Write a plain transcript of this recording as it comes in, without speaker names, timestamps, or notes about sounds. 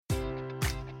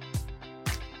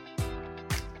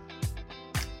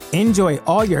Enjoy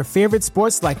all your favorite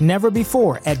sports like never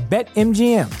before at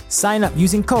BetMGM. Sign up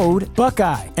using code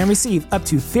Buckeye and receive up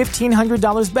to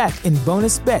 $1,500 back in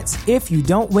bonus bets if you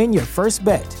don't win your first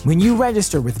bet. When you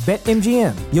register with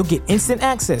BetMGM, you'll get instant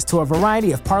access to a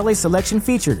variety of parlay selection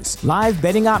features, live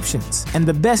betting options, and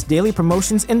the best daily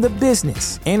promotions in the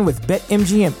business. And with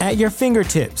BetMGM at your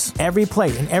fingertips, every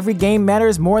play and every game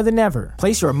matters more than ever.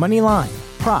 Place your money line,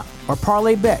 prop, or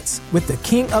parlay bets with the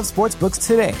king of sportsbooks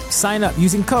today. Sign up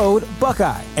using code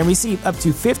Buckeye and receive up to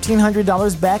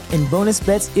 $1,500 back in bonus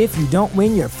bets if you don't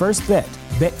win your first bet.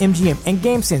 BetMGM and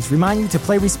GameSense remind you to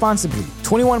play responsibly.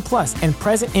 21 plus and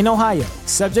present in Ohio,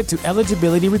 subject to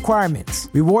eligibility requirements.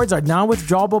 Rewards are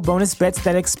non-withdrawable bonus bets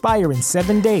that expire in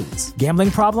 7 days. Gambling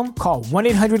problem? Call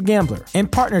 1-800-GAMBLER. In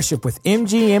partnership with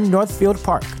MGM Northfield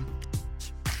Park.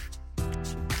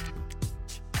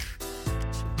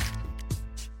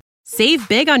 Save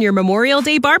big on your Memorial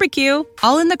Day barbecue,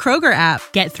 all in the Kroger app.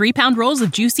 Get 3-pound rolls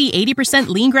of juicy 80%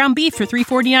 lean ground beef for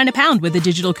 $3.49 a pound with a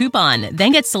digital coupon.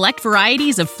 Then get select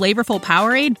varieties of flavorful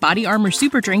Powerade, Body Armor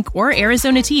Super Drink, or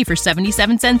Arizona tea for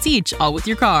 77 cents each, all with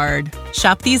your card.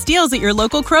 Shop these deals at your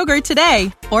local Kroger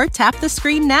today, or tap the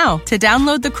screen now to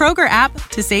download the Kroger app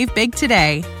to save big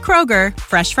today. Kroger,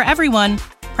 fresh for everyone.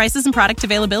 Prices and product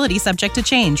availability subject to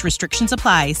change. Restrictions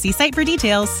apply. See site for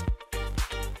details.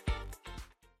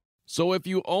 So if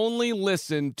you only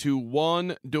listen to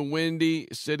one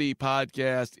DeWindy City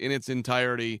podcast in its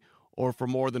entirety or for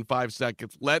more than 5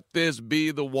 seconds, let this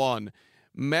be the one.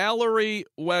 Mallory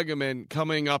Wegeman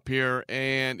coming up here,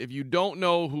 and if you don't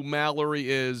know who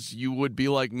Mallory is, you would be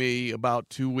like me about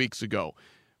 2 weeks ago.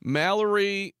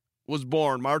 Mallory was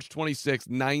born March 26,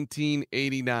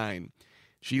 1989.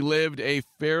 She lived a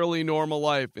fairly normal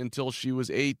life until she was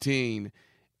 18,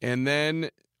 and then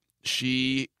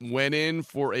she went in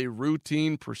for a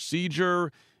routine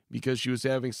procedure because she was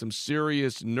having some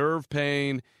serious nerve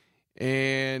pain,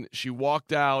 and she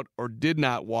walked out, or did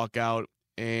not walk out,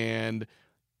 and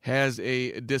has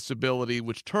a disability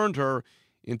which turned her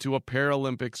into a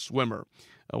Paralympic swimmer.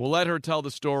 We'll let her tell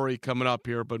the story coming up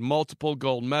here, but multiple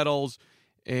gold medals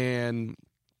and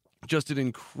just an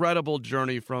incredible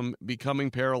journey from becoming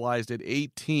paralyzed at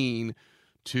 18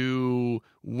 to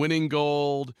winning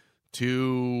gold,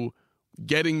 to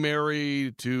getting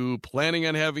married, to planning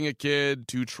on having a kid,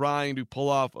 to trying to pull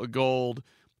off a gold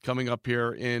coming up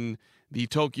here in the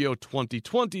Tokyo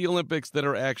 2020 Olympics that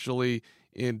are actually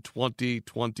in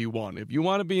 2021. If you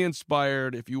want to be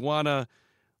inspired, if you want to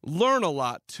learn a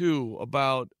lot, too,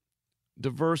 about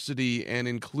diversity and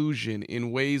inclusion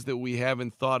in ways that we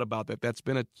haven't thought about, that's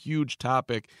been a huge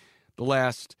topic the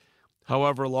last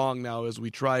however long now as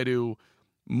we try to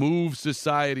move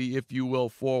society, if you will,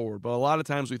 forward. But a lot of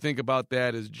times we think about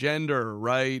that as gender,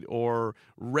 right, or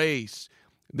race.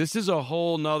 This is a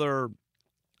whole nother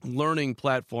learning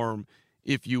platform,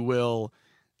 if you will,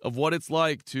 of what it's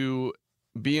like to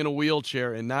be in a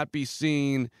wheelchair and not be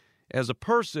seen as a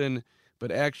person,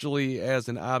 but actually as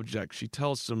an object. She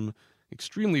tells some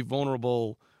extremely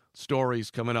vulnerable stories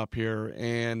coming up here,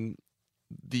 and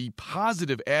the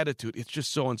positive attitude, it's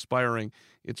just so inspiring.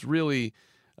 It's really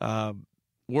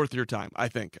worth your time, I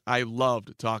think. I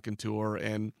loved talking to her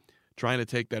and trying to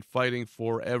take that fighting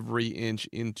for every inch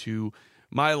into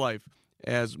my life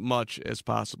as much as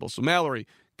possible. So Mallory,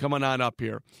 coming on up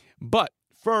here. But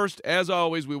first, as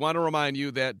always, we want to remind you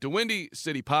that DeWindy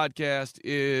City Podcast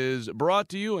is brought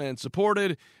to you and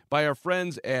supported by our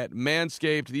friends at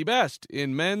Manscaped, the best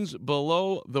in men's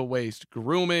below-the-waist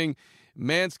grooming.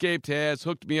 Manscaped has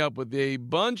hooked me up with a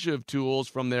bunch of tools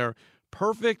from their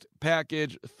Perfect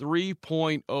Package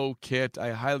 3.0 kit.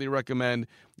 I highly recommend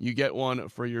you get one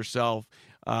for yourself.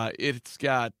 It's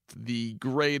got the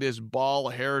greatest ball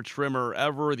hair trimmer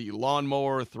ever, the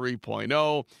Lawnmower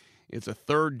 3.0. It's a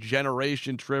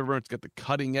third-generation trimmer. It's got the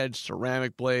cutting-edge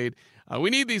ceramic blade. We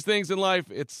need these things in life.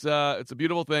 It's a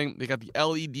beautiful thing. They got the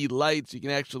LED lights. You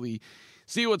can actually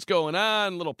see what's going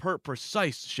on. Little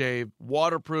precise shave,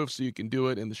 waterproof, so you can do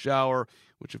it in the shower,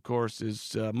 which, of course,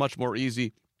 is much more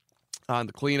easy on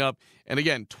the cleanup. And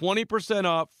again, 20%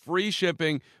 off, free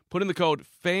shipping. Put in the code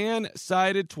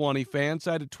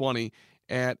FANSIDED20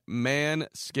 at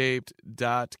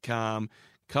manscaped.com.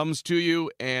 Comes to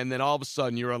you, and then all of a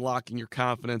sudden you're unlocking your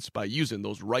confidence by using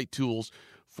those right tools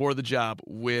for the job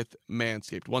with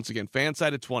Manscaped. Once again,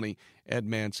 FANSIDED20 at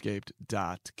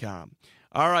manscaped.com.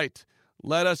 All right,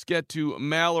 let us get to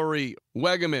Mallory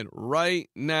Wegeman right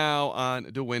now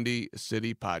on the Windy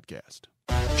City Podcast.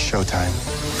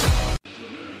 Showtime.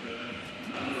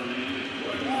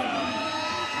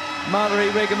 Mallory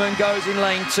Wegeman goes in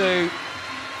lane 2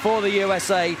 for the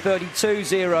USA,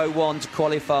 32.01 to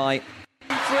qualify. 3,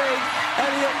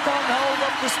 Elliot can't hold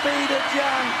up the speed of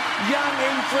Young. Young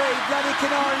in 3, Bloody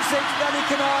Canard in 6, Bloody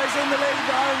Canard is in the lead,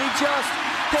 but only just.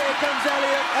 Here comes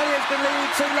Elliott. Elliott's been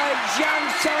leading too late.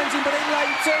 Young's challenging, but in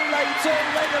lane 2,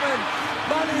 Wegerman.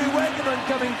 Manu Wegerman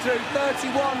coming through,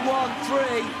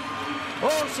 31.13.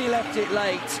 Oh, she left it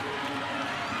late.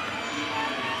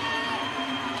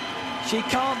 She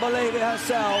can't believe it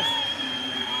herself.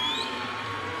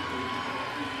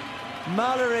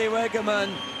 Mallory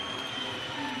Wegerman.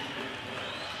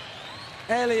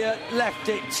 Elliott left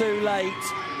it too late.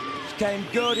 She came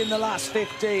good in the last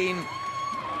 15.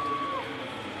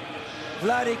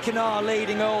 Vladi Canard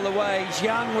leading all the way.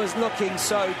 Young was looking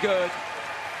so good.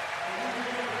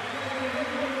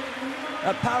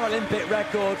 A Paralympic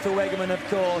record for Wegerman, of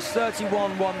course.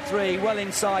 31.13, well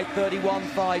inside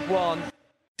 31.51.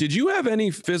 Did you have any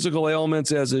physical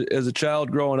ailments as a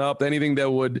child growing up? Anything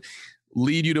that would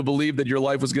lead you to believe that your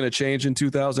life was going to change in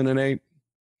 2008?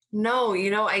 No,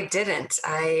 I didn't.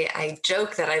 I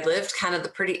joke that I lived kind of the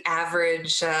pretty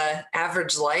average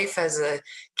life as a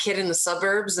kid in the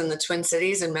suburbs in the Twin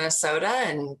Cities in Minnesota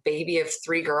and baby of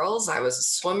 3 girls. I was a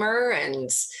swimmer and,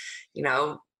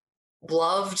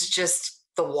 loved just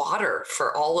the water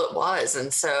for all it was.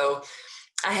 And so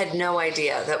I had no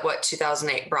idea that what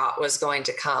 2008 brought was going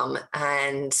to come.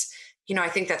 And, I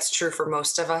think that's true for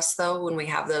most of us, though, when we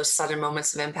have those sudden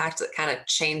moments of impact that kind of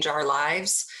change our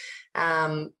lives.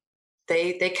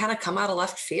 They kind of come out of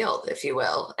left field, if you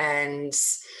will, and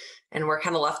we're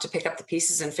kind of left to pick up the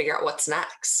pieces and figure out what's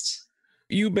next.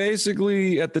 You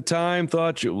basically at the time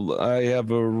thought I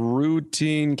have a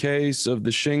routine case of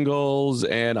the shingles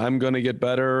and I'm going to get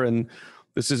better. And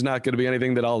this is not going to be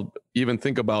anything that I'll even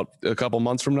think about a couple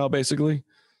months from now, basically.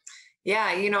 Yeah.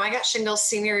 I got shingles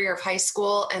senior year of high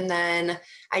school. And then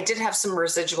I did have some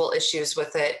residual issues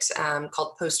with it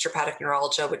called post-herpetic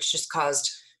neuralgia, which just caused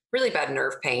really bad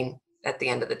nerve pain at the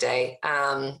end of the day.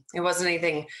 It wasn't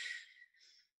anything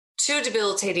too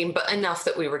debilitating, but enough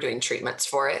that we were doing treatments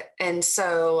for it. And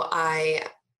so I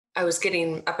was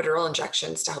getting epidural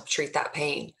injections to help treat that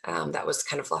pain that was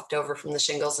kind of left over from the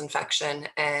shingles infection.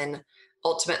 And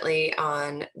ultimately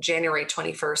on January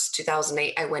 21st,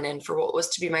 2008, I went in for what was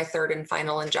to be my 3rd and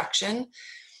final injection.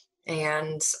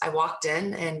 And I walked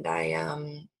in and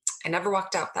I never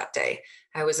walked out that day.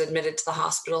 I was admitted to the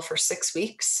hospital for 6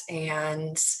 weeks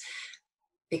and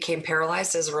became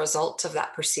paralyzed as a result of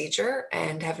that procedure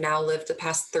and have now lived the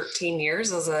past 13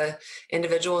 years as an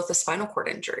individual with a spinal cord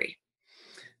injury.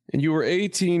 And you were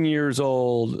 18 years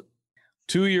old.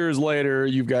 2 years later,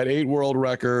 you've got 8 world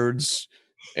records.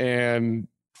 And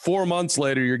 4 months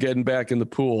later, you're getting back in the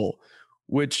pool,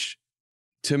 which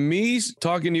to me,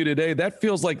 talking to you today, that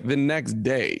feels like the next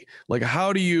day. Like,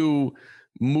 how do you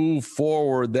move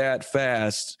forward that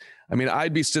fast? I mean,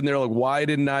 I'd be sitting there like, why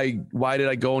did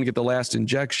I go and get the last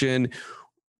injection?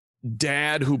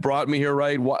 Dad, who brought me here,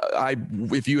 right?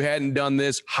 If you hadn't done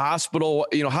this, hospital,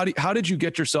 how did you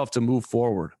get yourself to move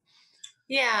forward?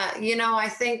 Yeah. I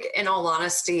think in all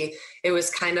honesty, it was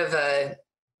kind of a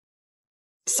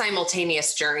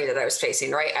simultaneous journey that I was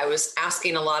facing, right? I was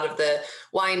asking a lot of the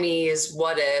why me's,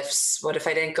 what ifs, what if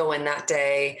I didn't go in that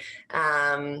day?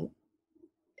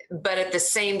 But at the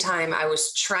same time, I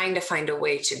was trying to find a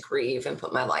way to grieve and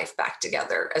put my life back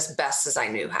together as best as I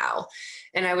knew how.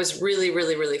 And I was really,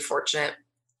 really, really fortunate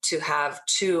to have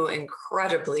 2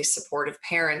 incredibly supportive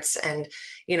parents. And,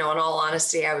 in all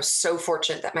honesty, I was so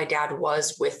fortunate that my dad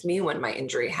was with me when my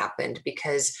injury happened,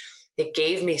 because it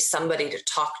gave me somebody to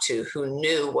talk to who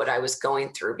knew what I was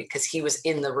going through, because he was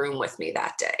in the room with me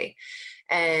that day.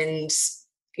 And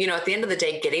at the end of the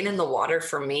day, getting in the water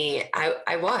for me,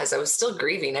 I was still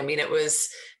grieving. I mean, it was,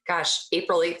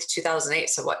 April 8th, 2008.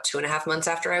 So 2.5 months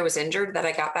after I was injured that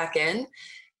I got back in.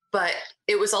 But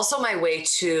it was also my way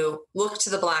to look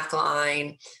to the black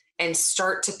line and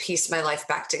start to piece my life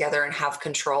back together and have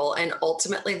control. And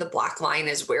ultimately the black line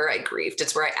is where I grieved.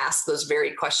 It's where I asked those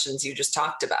very questions you just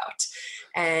talked about.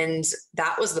 And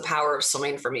that was the power of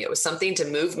swimming for me. It was something to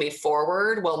move me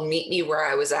forward, meet me where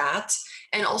I was at,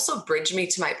 and also bridge me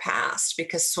to my past,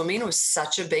 because swimming was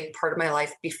such a big part of my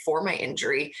life before my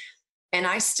injury. And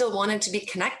I still wanted to be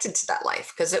connected to that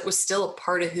life because it was still a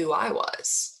part of who I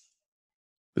was.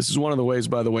 This is one of the ways,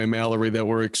 by the way, Mallory, that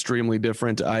we're extremely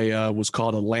different. I was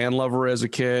called a landlubber as a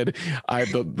kid.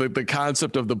 The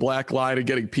concept of the black line and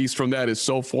getting peace from that is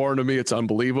so foreign to me. It's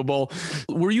unbelievable.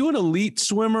 Were you an elite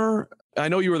swimmer? I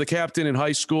know you were the captain in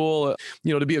high school,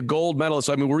 to be a gold medalist.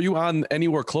 I mean, were you on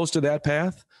anywhere close to that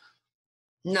path?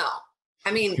 No.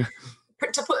 I mean,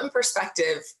 to put in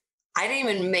perspective, I didn't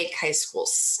even make high school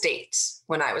state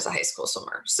when I was a high school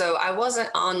swimmer. So I wasn't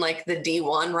on like the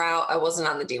D1 route. I wasn't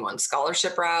on the D1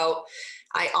 scholarship route.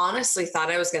 I honestly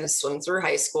thought I was going to swim through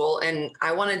high school, and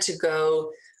I wanted to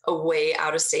go away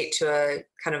out of state to a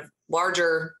kind of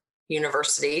larger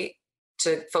university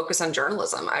to focus on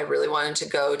journalism. I really wanted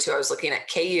to I was looking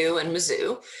at KU and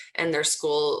Mizzou and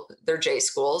their J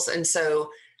schools. And so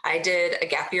I did a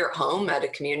gap year at home at a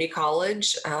community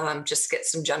college, just get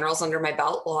some generals under my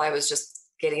belt while I was just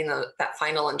getting that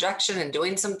final injection and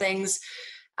doing some things.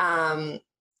 And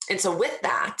so with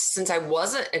that, since I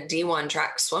wasn't a D1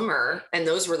 track swimmer, and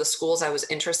those were the schools I was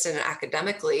interested in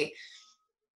academically,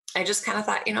 I just kind of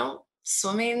thought,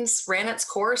 swimming's ran its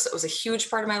course. It was a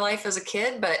huge part of my life as a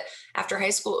kid, but after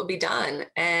high school, it would be done.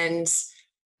 And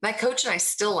my coach and I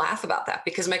still laugh about that,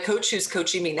 because my coach who's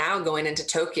coaching me now going into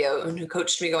Tokyo and who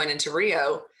coached me going into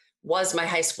Rio was my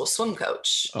high school swim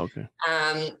coach. Okay.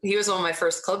 He was one of my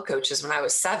first club coaches when I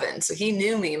was 7. So he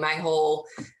knew me my whole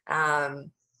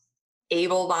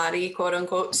able body, quote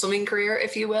unquote, swimming career,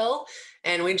 if you will.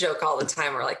 And we joke all the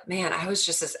time. We're like, man, I was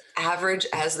just as average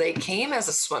as they came as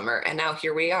a swimmer. And now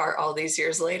here we are all these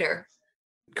years later.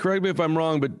 Correct me if I'm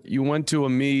wrong, but you went to a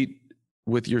meet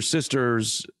with your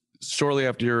sisters shortly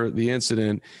after the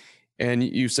incident, and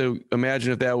you said,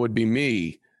 imagine if that would be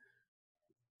me.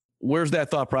 Where's that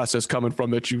thought process coming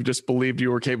from, that you just believed you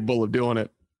were capable of doing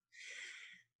it?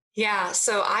 Yeah.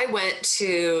 So I went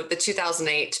to the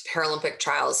 2008 Paralympic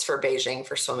trials for Beijing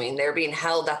for swimming. They're being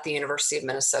held at the University of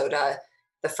Minnesota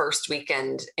the first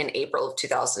weekend in April of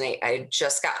 2008. I had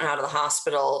just gotten out of the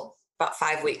hospital about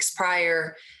 5 weeks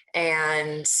prior,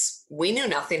 and we knew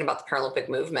nothing about the Paralympic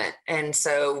movement. And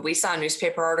so we saw a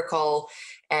newspaper article,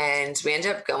 and we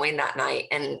ended up going that night.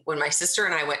 And when my sister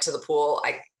and I went to the pool,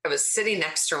 I was sitting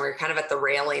next to her. We were kind of at the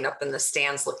railing up in the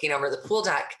stands looking over the pool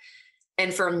deck.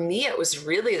 And for me, it was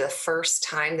really the first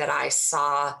time that I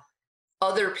saw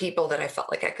other people that I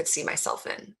felt like I could see myself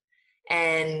in.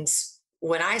 And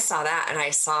when I saw that and I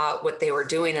saw what they were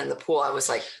doing in the pool, I was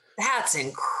like, that's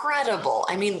incredible.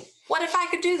 I mean, what if I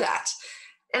could do that?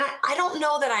 And I don't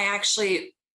know that I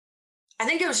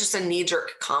think it was just a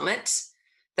knee-jerk comment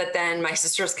that then my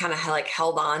sisters kind of like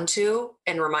held on to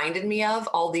and reminded me of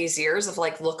all these years of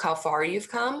like, look how far you've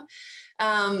come.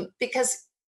 Because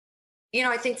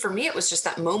I think for me, it was just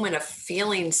that moment of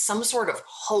feeling some sort of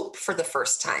hope for the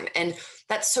first time. And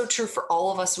that's so true for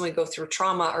all of us when we go through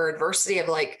trauma or adversity, of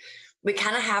like, we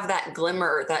kind of have that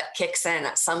glimmer that kicks in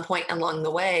at some point along the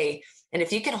way. And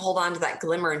if you can hold on to that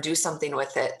glimmer and do something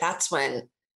with it, that's when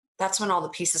all the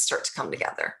pieces start to come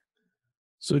together.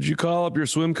 So did you call up your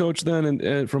swim coach then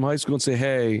and from high school and say,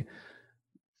 hey,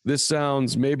 this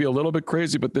sounds maybe a little bit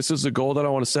crazy, but this is a goal that I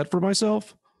want to set for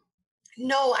myself?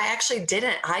 No, I actually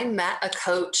didn't. I met a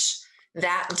coach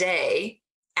that day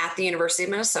at the University of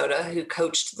Minnesota who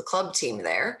coached the club team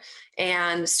there,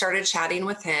 and started chatting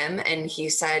with him. And he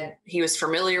said he was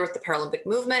familiar with the Paralympic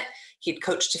movement. He'd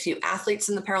coached a few athletes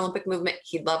in the Paralympic movement.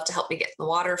 He'd love to help me get in the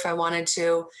water if I wanted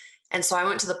to. And so I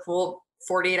went to the pool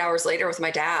 48 hours later with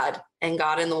my dad and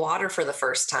got in the water for the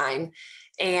first time.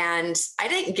 And I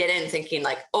didn't get in thinking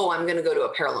like, oh, I'm going to go to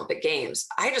a Paralympic Games.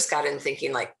 I just got in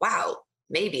thinking like, wow,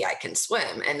 maybe I can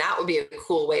swim. And that would be a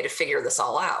cool way to figure this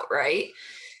all out. Right.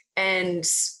 And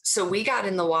so we got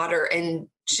in the water, and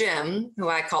Jim, who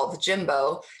I called the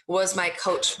Jimbo, was my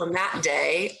coach from that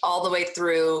day all the way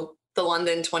through the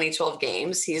London 2012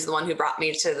 Games. He's the one who brought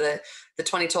me to the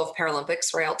 2012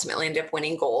 Paralympics, where I ultimately ended up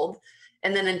winning gold.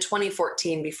 And then in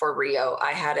 2014, before Rio,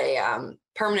 I had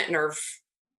permanent nerve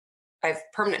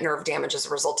damage as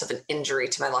a result of an injury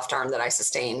to my left arm that I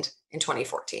sustained in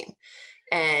 2014.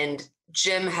 And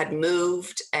Jim had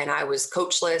moved and I was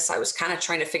coachless. I was kind of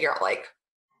trying to figure out like,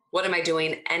 what am I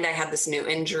doing? And I had this new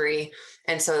injury.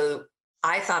 And so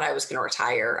I thought I was going to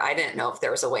retire. I didn't know if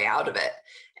there was a way out of it.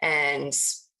 And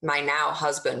my now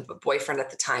husband, but boyfriend at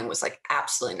the time, was like,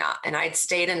 absolutely not. And I'd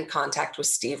stayed in contact with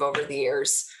Steve over the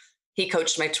years. He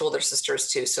coached my two older sisters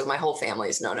too. So my whole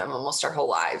family's known him almost our whole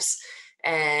lives.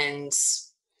 And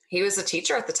he was a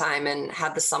teacher at the time and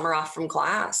had the summer off from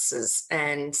classes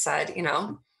and said,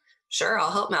 sure,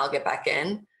 I'll help Mal get back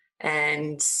in.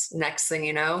 And next thing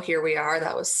you know, here we are.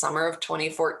 That was summer of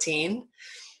 2014,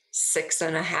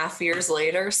 6.5 years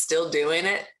later, still doing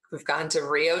it. We've gone to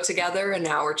Rio together, and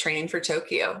now we're training for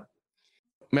Tokyo.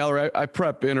 Mallory, I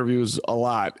prep interviews a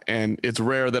lot, and it's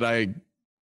rare that I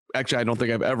don't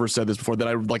think I've ever said this before, that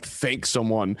I would like thank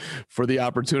someone for the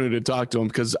opportunity to talk to them,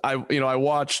 because I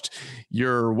watched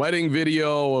your wedding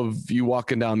video of you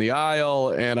walking down the aisle,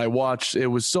 and it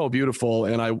was so beautiful.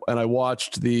 And I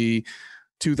watched the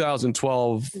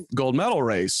 2012 gold medal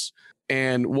race,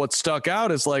 and what stuck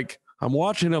out is like, I'm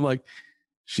watching, I'm like,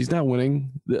 she's not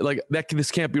winning. Like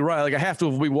this can't be right. Like I have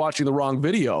to be watching the wrong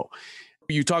video.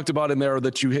 You talked about in there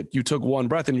that you took one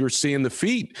breath and you're seeing the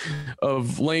feet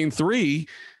of lane 3.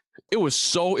 It was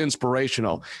so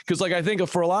inspirational because like, I think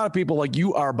for a lot of people, like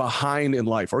you are behind in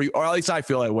life or at least I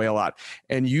feel that way a lot.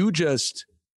 And you just,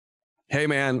 hey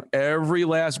man, every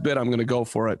last bit I'm going to go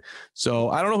for it. So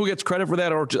I don't know who gets credit for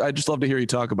that, or I just love to hear you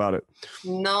talk about it.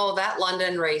 No, that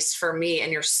London race for me,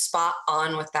 and you're spot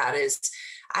on with that, is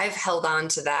I've held on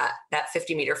to that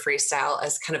 50 meter freestyle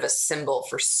as kind of a symbol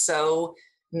for so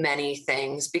many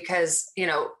things because, you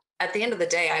know, at the end of the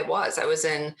day, I was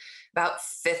in about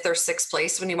 5th or 6th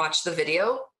place when you watch the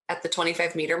video at the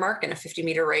 25 meter mark in a 50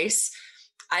 meter race.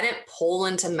 I didn't pull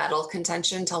into medal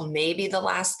contention until maybe the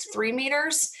last 3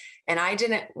 meters. And I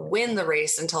didn't win the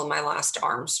race until my last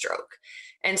arm stroke.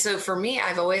 And so for me,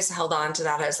 I've always held on to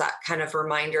that as that kind of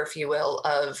reminder, if you will,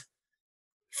 of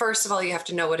first of all, you have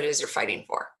to know what it is you're fighting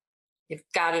for. You've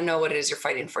got to know what it is you're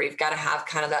fighting for. You've got to have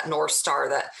kind of that North Star,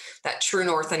 that true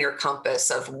north on your compass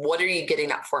of what are you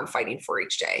getting up for and fighting for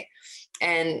each day.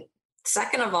 And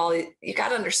second of all, you got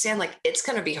to understand, like, it's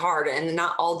going to be hard and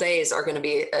not all days are going to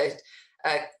be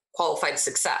a qualified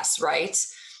success, right?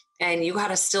 And you got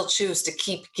to still choose to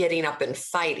keep getting up and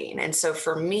fighting. And so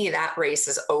for me, that race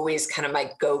is always kind of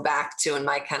my go back to and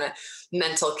my kind of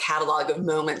mental catalog of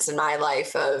moments in my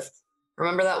life of,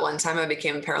 remember that one time I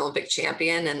became a Paralympic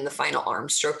champion in the final arm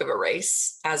stroke of a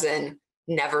race, as in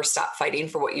never stop fighting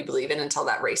for what you believe in until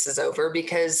that race is over,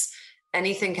 because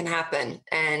anything can happen.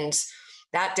 And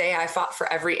that day I fought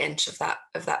for every inch of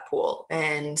that pool.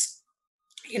 And,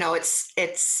 you know,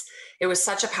 it was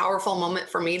such a powerful moment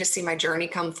for me to see my journey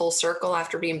come full circle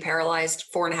after being paralyzed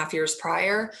 4.5 years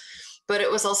prior. But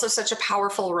it was also such a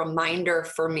powerful reminder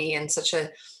for me and such a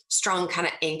strong kind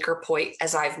of anchor point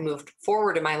as I've moved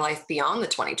forward in my life beyond the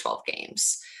 2012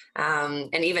 games.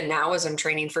 And even now, as I'm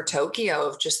training for Tokyo,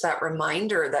 of just that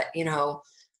reminder that, you know,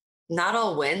 not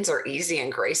all wins are easy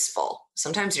and graceful.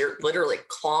 Sometimes you're literally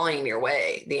clawing your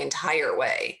way the entire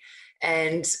way.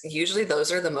 And usually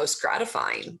those are the most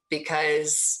gratifying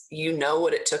because you know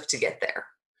what it took to get there.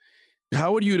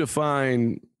 How would you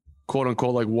define, quote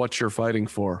unquote, like what you're fighting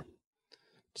for?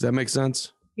 Does that make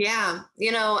sense? Yeah.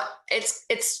 You know,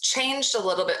 it's changed a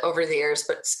little bit over the years,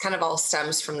 but it's kind of all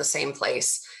stems from the same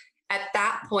place. At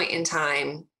that point in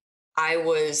time, I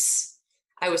was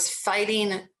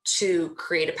fighting to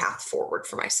create a path forward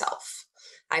for myself.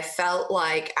 I felt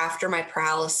like after my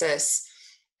paralysis,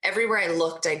 everywhere I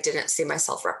looked, I didn't see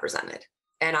myself represented.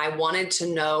 And I wanted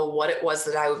to know what it was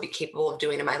that I would be capable of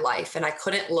doing in my life. And I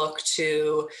couldn't look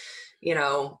to, you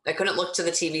know, I couldn't look to the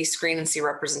TV screen and see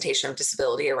representation of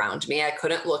disability around me. I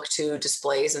couldn't look to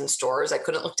displays in stores. I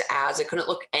couldn't look to ads. I couldn't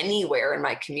look anywhere in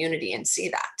my community and see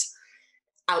that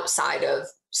outside of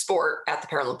sport at the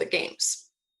Paralympic Games.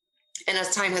 And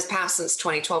as time has passed since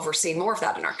 2012, we're seeing more of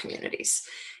that in our communities.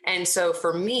 And so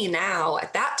for me now,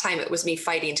 at that time, it was me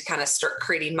fighting to kind of start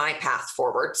creating my path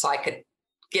forward so I could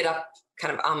get up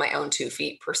kind of on my own 2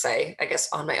 feet per se, I guess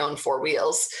on my own 4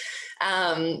 wheels.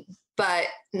 But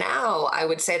now I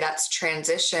would say that's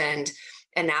transitioned.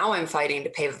 And now I'm fighting to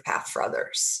pave a path for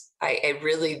others. I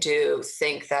really do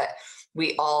think that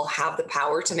we all have the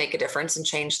power to make a difference and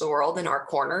change the world in our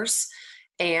corners.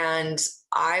 And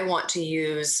I want to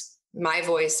use my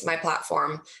voice, my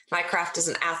platform, my craft as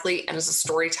an athlete and as a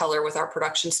storyteller with our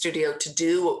production studio to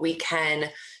do what we can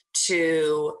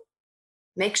to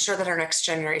make sure that our next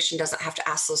generation doesn't have to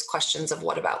ask those questions of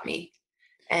what about me,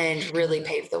 and really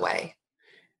pave the way.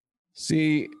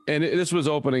 See, and this was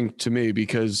opening to me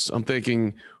because I'm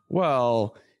thinking,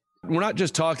 well, we're not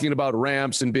just talking about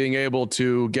ramps and being able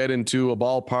to get into a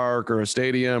ballpark or a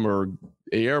stadium or an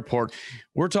airport.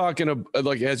 We're talking,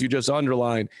 like, as you just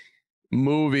underlined,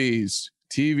 movies,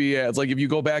 TV ads. Like if you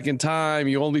go back in time,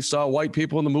 you only saw white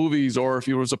people in the movies, or if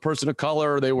you was a person of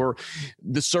color, they were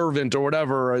the servant or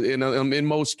whatever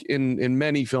in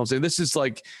many films. And this is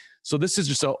like, so this is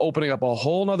just opening up a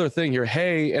whole nother thing here.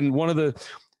 Hey, and one of the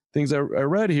things I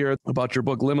read here about your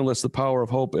book, Limitless, The Power of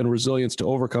Hope and Resilience to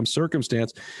Overcome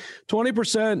Circumstance,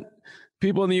 20%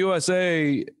 people in the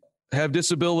USA have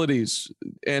disabilities.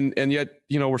 And yet,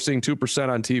 you know, we're seeing 2%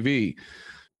 on TV.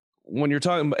 When you're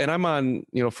talking, and I'm on,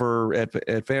 you know, at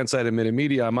Fanside and Minute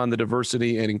Media, I'm on the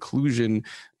diversity and inclusion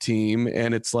team.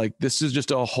 And it's like, this is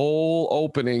just a whole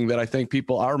opening that I think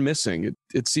people are missing.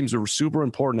 It seems super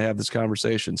important to have this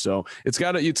conversation. So it's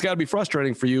gotta be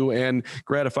frustrating for you and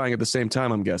gratifying at the same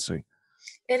time, I'm guessing.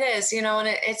 It is, you know, and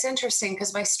it's interesting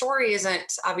because my story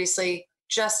isn't obviously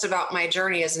just about my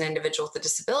journey as an individual with a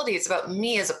disability. It's about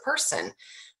me as a person.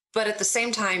 But at the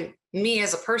same time, me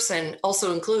as a person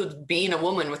also includes being a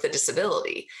woman with a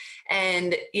disability.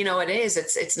 And, you know,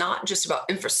 it's not just about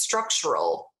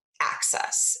infrastructural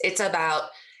access. It's about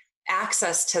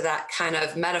access to that kind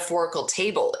of metaphorical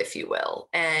table, if you will.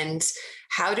 And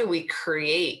how do we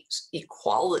create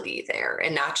equality there?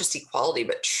 And not just equality,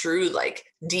 but true, like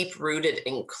deep rooted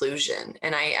inclusion.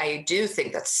 And I do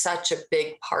think that's such a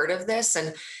big part of this.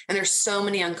 And there's so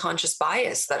many unconscious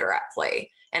bias that are at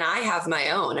play. And I have my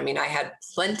own. I mean, I had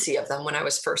plenty of them when I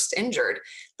was first injured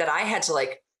that I had to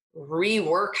like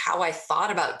rework how I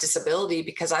thought about disability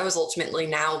because I was ultimately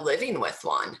now living with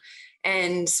one.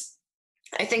 And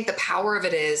I think the power of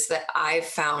it is that I've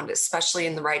found, especially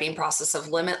in the writing process of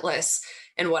Limitless,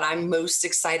 and what I'm most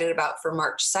excited about for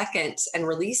March 2nd and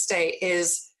release day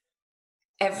is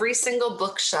every single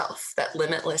bookshelf that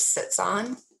Limitless sits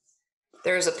on,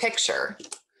 there's a picture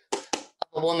of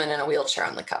a woman in a wheelchair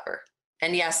on the cover.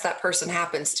 And yes, that person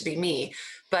happens to be me.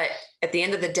 But at the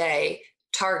end of the day,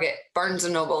 Target, Barnes &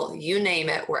 Noble, you name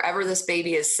it, wherever this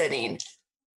baby is sitting,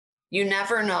 you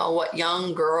never know what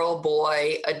young girl,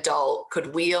 boy, adult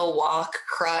could wheel, walk,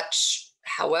 crutch,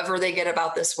 however they get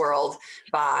about this world,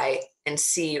 buy and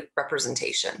see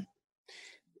representation.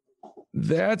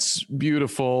 That's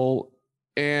beautiful.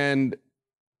 And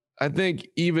I think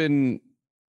even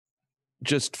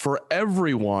just for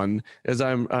everyone, as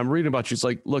I'm reading about you, it's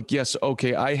like, look, yes,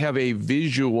 okay, I have a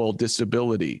visual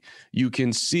disability. You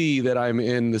can see that I'm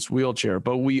in this wheelchair,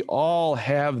 but we all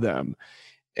have them.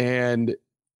 And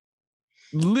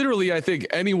literally, I think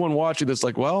anyone watching this,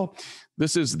 like, well,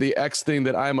 this is the X thing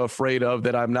that I'm afraid of,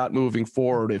 that I'm not moving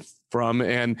forward from.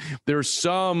 And there's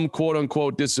some quote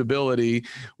unquote disability,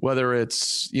 whether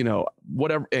it's, you know,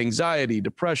 whatever, anxiety,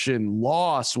 depression,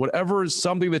 loss, whatever is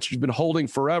something that you've been holding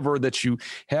forever that you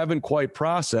haven't quite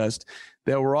processed,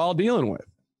 that we're all dealing with.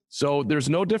 So there's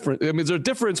no difference. I mean, there's a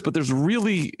difference, but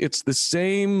it's the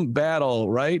same battle,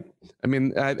 right? I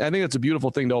mean, I think it's a beautiful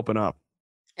thing to open up.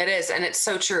 It is. And it's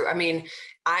so true. I mean,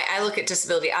 I look at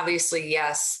disability, obviously,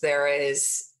 yes, there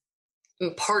is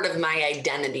part of my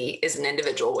identity is an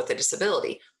individual with a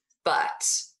disability, but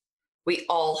we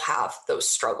all have those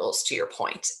struggles, to your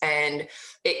point. And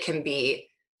it can be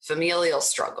familial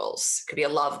struggles. It could be a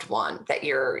loved one that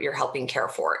you're helping care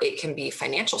for. It can be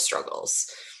financial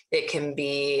struggles. It can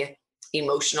be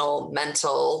emotional,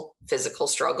 mental, physical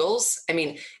struggles. I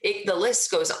mean, the list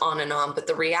goes on and on, but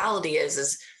the reality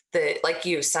is that, like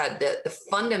you said, the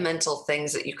fundamental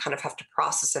things that you kind of have to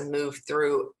process and move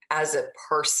through as a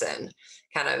person,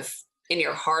 kind of in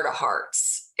your heart of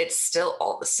hearts, it's still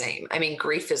all the same. I mean,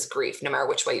 grief is grief, no matter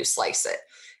which way you slice it.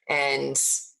 And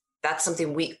that's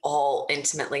something we all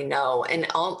intimately know. And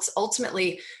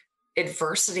ultimately,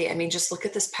 adversity, I mean, just look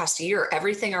at this past year,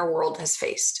 everything our world has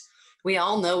faced. We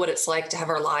all know what it's like to have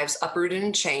our lives uprooted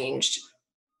and changed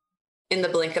in the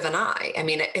blink of an eye. I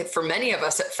mean, for many of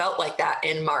us, it felt like that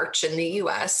in March in the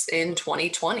US in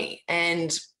 2020.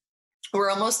 And we're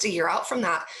almost a year out from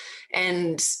that.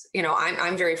 And, you know,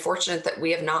 I'm very fortunate that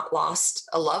we have not lost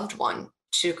a loved one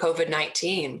to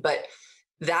COVID-19, but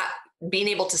that being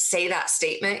able to say that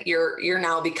statement, you're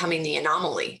now becoming the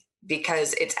anomaly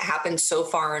because it's happened so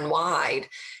far and wide.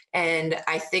 And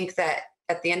I think that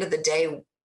at the end of the day,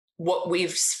 what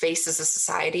we've faced as a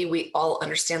society, we all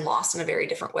understand loss in a very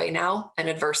different way now, and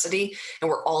adversity. And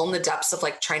we're all in the depths of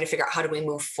like trying to figure out, how do we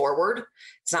move forward?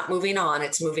 It's not moving on,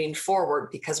 it's moving forward,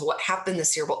 because what happened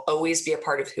this year will always be a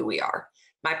part of who we are.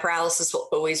 My paralysis will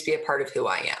always be a part of who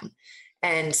I am.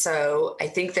 And so I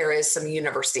think there is some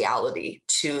universality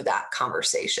to that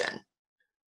conversation.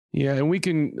 Yeah. And you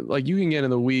can get in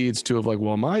the weeds too of like,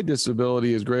 well, my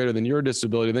disability is greater than your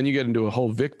disability. Then you get into a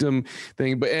whole victim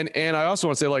thing. But, and I also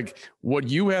want to say, like, what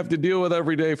you have to deal with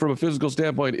every day from a physical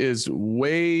standpoint is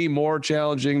way more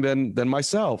challenging than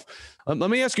myself. Let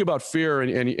me ask you about fear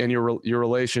and your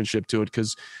relationship to it.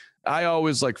 'Cause I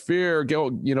always like fear,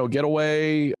 get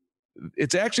away.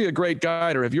 It's actually a great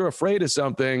guider. If you're afraid of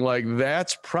something, like,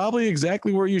 that's probably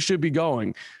exactly where you should be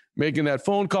going. Making that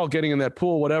phone call, getting in that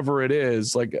pool, whatever it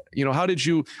is. Like, you know, how did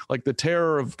you, like, the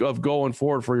terror of going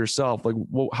forward for yourself? Like,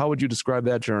 how would you describe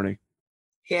that journey?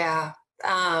 Yeah.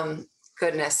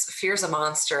 Goodness, fear's a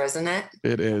monster, isn't it?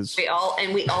 It is. We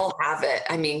all have it.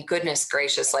 I mean, goodness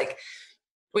gracious, like,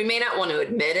 we may not want to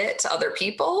admit it to other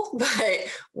people, but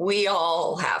we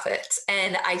all have it.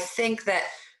 And I think that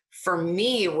for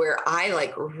me, where I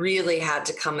like really had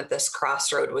to come at this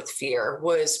crossroad with fear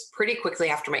was pretty quickly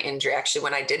after my injury, actually,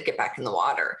 when I did get back in the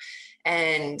water.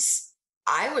 And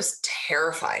I was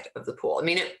terrified of the pool. I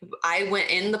mean, I went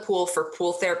in the pool for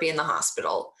pool therapy in the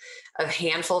hospital a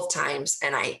handful of times,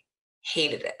 and I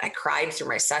hated it. I cried through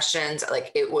my sessions.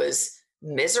 Like, it was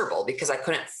miserable because I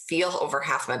couldn't feel over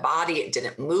half my body. It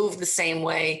didn't move the same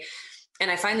way.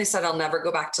 And I finally said, I'll never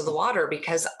go back to the water,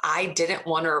 because I didn't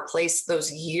want to replace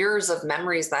those years of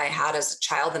memories that I had as a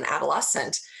child and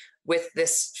adolescent with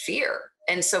this fear.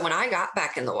 And so when I got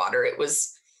back in the water, it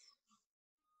was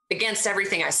against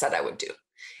everything I said I would do.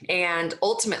 And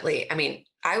ultimately, I mean,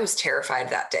 I was terrified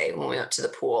that day when we went to the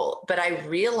pool, but I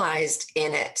realized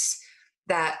in it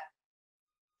that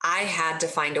I had to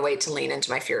find a way to lean into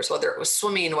my fears, whether it was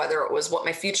swimming, whether it was what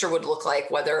my future would look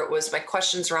like, whether it was my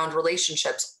questions around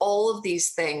relationships, all of these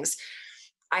things.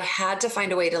 I had to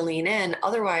find a way to lean in.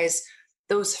 Otherwise,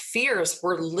 those fears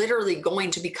were literally going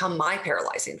to become my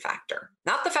paralyzing factor.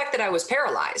 Not the fact that I was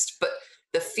paralyzed, but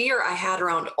the fear I had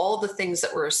around all the things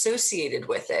that were associated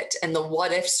with it and the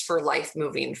what ifs for life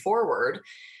moving forward.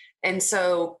 And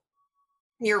so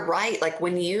you're right. Like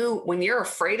when you're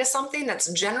afraid of something,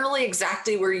 that's generally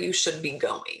exactly where you should be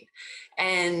going.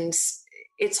 And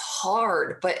it's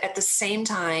hard, but at the same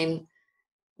time,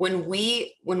 when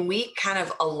we kind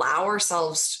of allow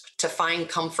ourselves to find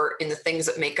comfort in the things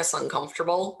that make us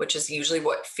uncomfortable, which is usually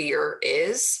what fear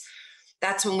is,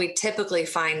 that's when we typically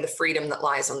find the freedom that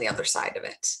lies on the other side of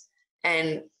it.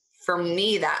 And for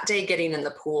me, that day getting in the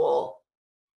pool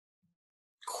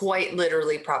quite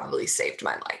literally probably saved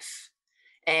my life.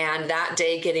 And that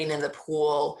day getting in the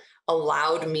pool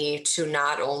allowed me to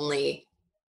not only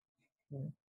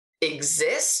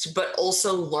exist, but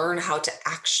also learn how to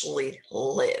actually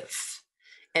live.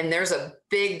 And there's a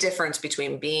big difference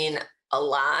between being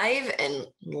alive and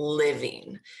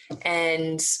living.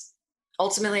 And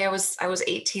ultimately, I was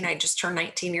 18. I just turned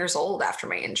 19 years old after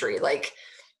my injury. Like,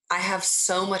 I have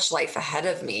so much life ahead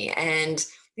of me. And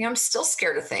I'm still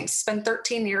scared of things. It's been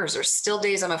 13 years. There's still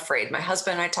days I'm afraid. My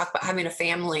husband and I talk about having a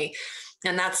family,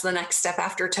 and that's the next step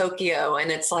after Tokyo. And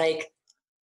it's like,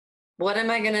 what am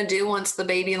I going to do once the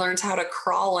baby learns how to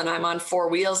crawl and I'm on 4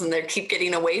 wheels and they keep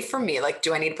getting away from me? Like,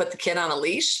 do I need to put the kid on a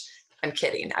leash? I'm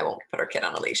kidding. I won't put our kid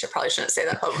on a leash. I probably shouldn't say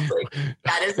that publicly.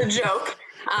 That is a joke.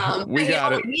 We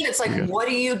got it. It's like, what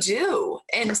do you do?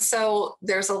 And so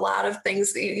there's a lot of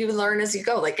things that you learn as you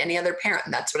go, like any other parent.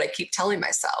 And that's what I keep telling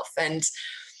myself. And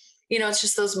it's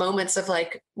just those moments of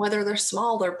like, whether they're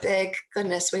small or big,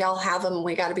 goodness, we all have them.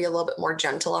 We got to be a little bit more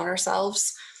gentle on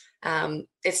ourselves.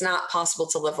 It's not possible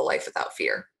to live a life without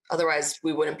fear. Otherwise,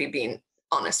 we wouldn't be being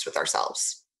honest with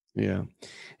ourselves. Yeah.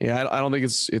 I don't think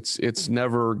it's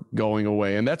never going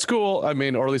away, and that's cool. I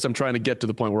mean, or at least I'm trying to get to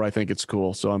the point where I think it's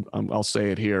cool. So I'll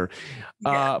say it here.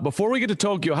 Yeah. Before we get to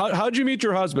Tokyo, how'd you meet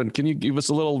your husband? Can you give us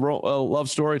a little love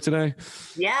story today?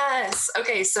 Yes.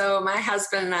 Okay. So my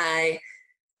husband and I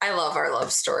love our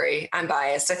love story. I'm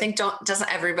biased. I think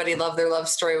doesn't everybody love their love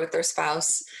story with their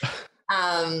spouse?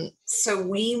 So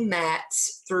we met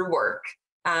through work.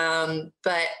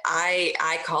 But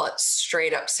I call it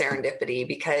straight up serendipity,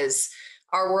 because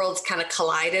our worlds kind of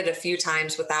collided a few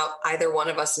times without either one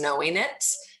of us knowing it.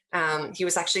 He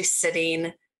was actually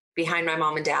sitting behind my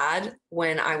mom and dad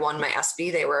when I won my ESPY.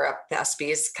 They were up, the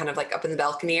ESPYs kind of like up in the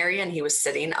balcony area, and he was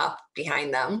sitting up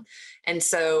behind them. And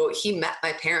so he met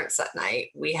my parents that night.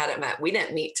 We hadn't met. We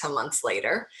didn't meet till months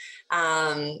later.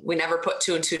 We never put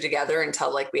two and two together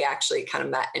until like we actually kind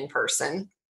of met in person.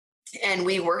 And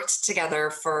we worked together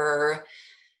for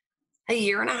a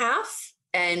year and a half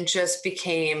and just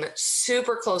became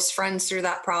super close friends through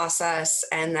that process.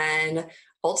 And then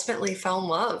ultimately fell in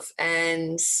love.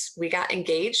 And we got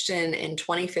engaged in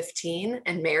 2015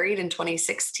 and married in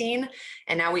 2016.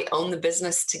 And now we own the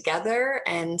business together.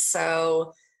 And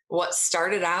so what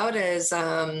started out as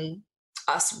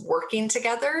us working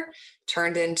together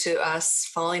turned into us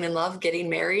falling in love, getting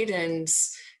married, and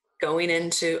going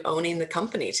into owning the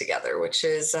company together, which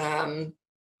is, I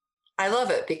love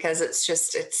it because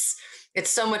it's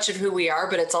so much of who we are,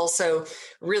 but it's also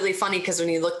really funny because when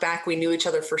you look back, we knew each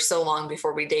other for so long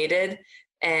before we dated,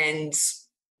 and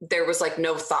there was like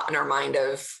no thought in our mind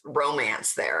of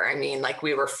romance there. I mean, like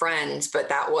we were friends, but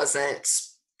that wasn't,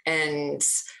 and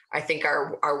I think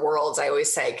our worlds, I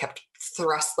always say, kept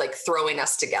throwing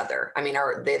us together. I mean,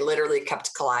 they literally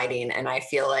kept colliding, and I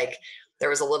feel like there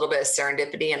was a little bit of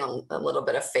serendipity and a little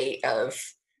bit of fate of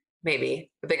maybe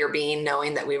a bigger being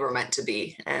knowing that we were meant to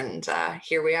be. And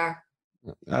here we are.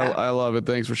 I love it.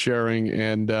 Thanks for sharing.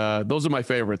 And those are my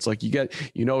favorites. Like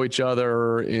you know each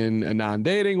other in a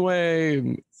non-dating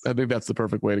way. I think that's the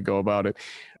perfect way to go about it.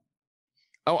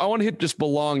 I want to hit just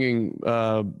belonging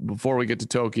before we get to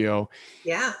Tokyo.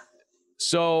 Yeah.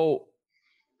 So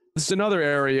this is another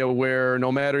area where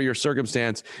no matter your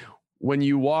circumstance, when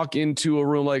you walk into a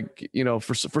room, like, you know,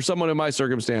 for someone in my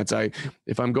circumstance,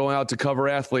 if I'm going out to cover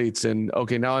athletes and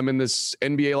okay, now I'm in this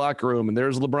NBA locker room and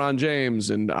there's LeBron James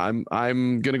and I'm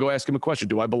going to go ask him a question.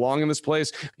 Do I belong in this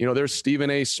place? You know, there's Stephen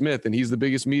A. Smith and he's the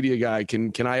biggest media guy.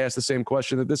 Can I ask the same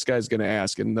question that this guy's going to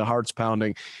ask? And the heart's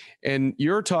pounding. And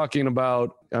you're talking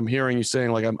about, I'm hearing you saying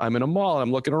like, I'm in a mall,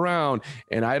 I'm looking around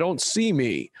and I don't see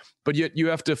me. But yet you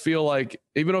have to feel like,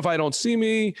 even if I don't see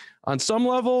me on some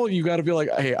level, you got to feel like,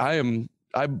 hey,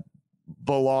 I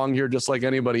belong here just like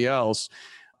anybody else.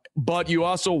 But you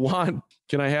also want,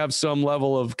 can I have some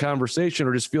level of conversation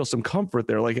or just feel some comfort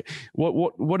there? Like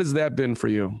what has that been for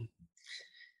you?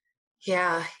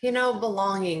 Yeah. You know,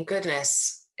 belonging,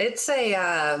 goodness, it's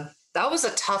that was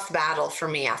a tough battle for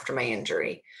me after my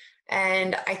injury.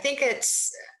 And I think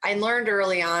I learned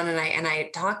early on, and I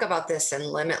talk about this in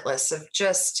Limitless, of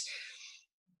just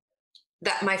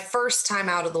that my first time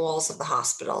out of the walls of the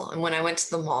hospital and when I went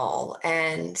to the mall,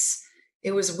 and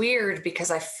it was weird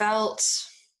because I felt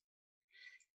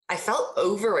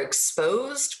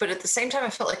overexposed, but at the same time, I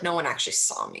felt like no one actually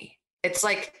saw me. It's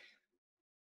like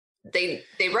they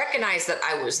recognized that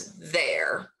I was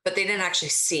there, but they didn't actually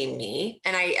see me.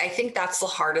 And I think that's the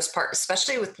hardest part,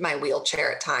 especially with my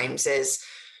wheelchair at times, is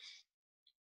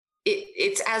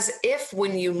it's as if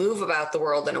when you move about the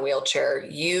world in a wheelchair,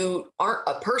 you aren't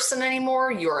a person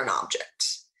anymore, you're an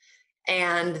object.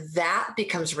 And that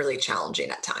becomes really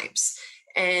challenging at times.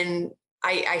 And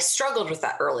I struggled with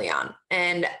that early on.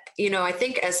 And, you know, I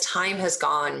think as time has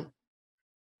gone,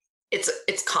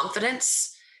 it's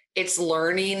confidence. It's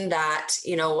learning that,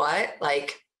 you know what,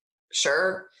 like,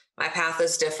 sure, my path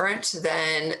is different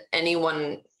than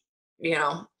anyone, you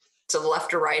know, to the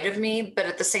left or right of me. But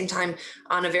at the same time,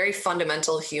 on a very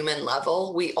fundamental human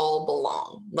level, we all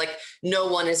belong. Like, no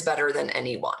one is better than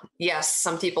anyone. Yes,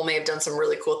 some people may have done some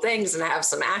really cool things and have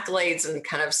some accolades and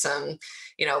kind of some,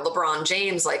 you know, LeBron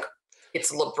James, like, it's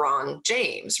LeBron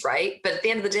James, right? But at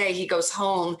the end of the day, he goes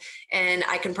home and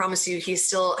I can promise you he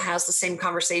still has the same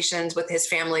conversations with his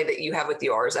family that you have with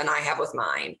yours and I have with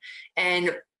mine.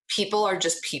 And people are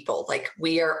just people. Like,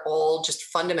 we are all just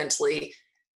fundamentally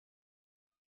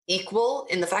equal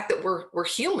in the fact that we're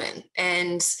human,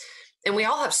 and we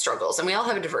all have struggles, and we all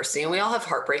have adversity, and we all have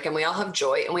heartbreak, and we all have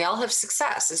joy, and we all have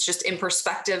success. It's just in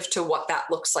perspective to what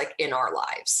that looks like in our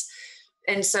lives.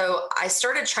 And so I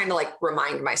started trying to like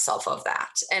remind myself of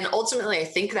that. And ultimately, I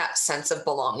think that sense of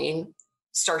belonging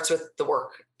starts with the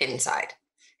work inside.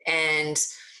 And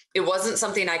it wasn't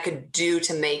something I could do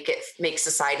to make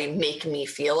society make me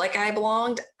feel like I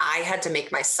belonged. I had to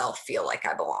make myself feel like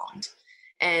I belonged.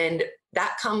 And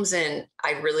that comes in,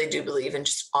 I really do believe in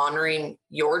just honoring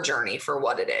your journey for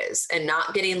what it is and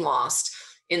not getting lost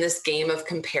in this game of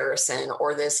comparison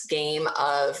or this game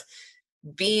of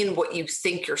being what you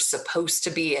think you're supposed to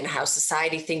be and how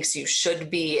society thinks you should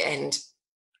be. And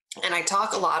I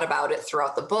talk a lot about it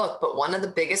throughout the book, but one of the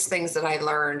biggest things that I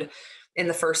learned in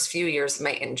the first few years of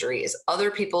my injury is other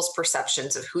people's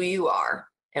perceptions of who you are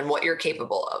and what you're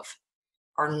capable of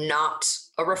are not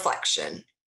a reflection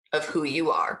of who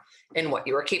you are and what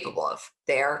you are capable of.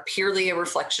 They are purely a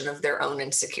reflection of their own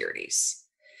insecurities.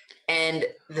 And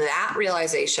that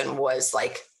realization was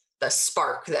like the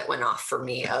spark that went off for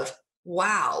me of,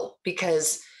 wow,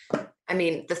 because I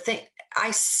mean,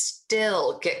 I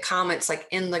still get comments like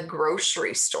in the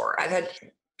grocery store. I've had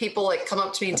people like come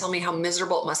up to me and tell me how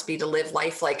miserable it must be to live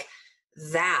life like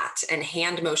that and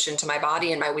hand motion to my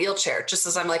body in my wheelchair, just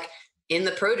as I'm like in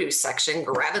the produce section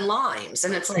grabbing limes.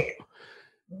 And it's like,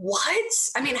 what?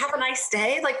 I mean, have a nice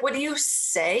day. Like, what do you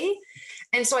say?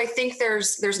 And so I think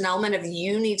there's an element of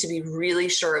you need to be really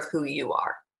sure of who you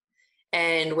are.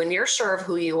 And when you're sure of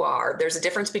who you are, there's a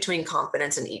difference between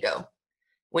confidence and ego.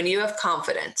 When you have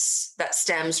confidence that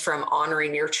stems from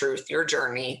honoring your truth, your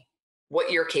journey,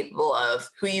 what you're capable of,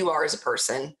 who you are as a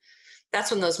person,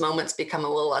 that's when those moments become a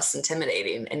little less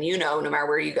intimidating. And you know, no matter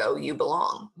where you go, you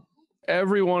belong.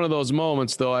 Every one of those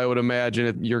moments, though, I would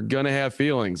imagine you're going to have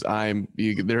feelings.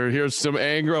 Here's some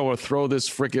anger. I want to throw this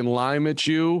freaking lime at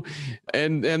you.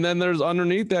 And then there's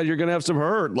underneath that, you're going to have some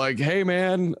hurt. Like, hey,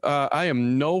 man, I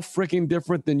am no freaking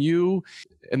different than you.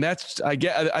 And I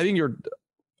think you're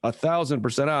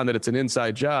 1,000% on that. It's an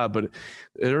inside job, but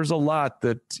there's a lot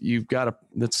that you've got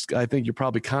to, I think you're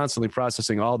probably constantly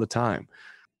processing all the time.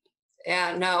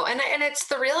 Yeah, no. And it's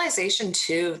the realization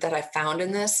too, that I found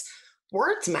in this,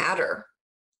 words matter.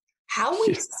 How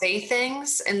we say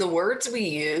things and the words we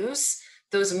use,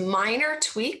 those minor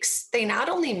tweaks, they not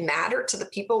only matter to the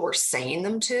people we're saying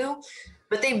them to,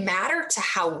 but they matter to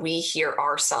how we hear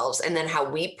ourselves and then how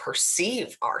we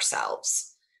perceive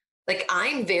ourselves. Like,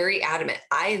 I'm very adamant.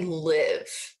 I live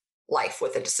life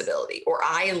with a disability, or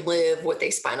I live with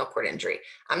a spinal cord injury.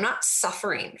 I'm not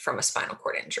suffering from a spinal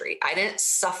cord injury. I didn't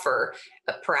suffer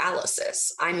a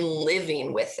paralysis. I'm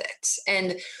living with it.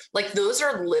 And like, those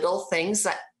are little things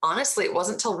that honestly, it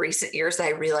wasn't until recent years that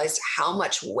I realized how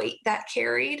much weight that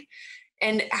carried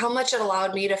and how much it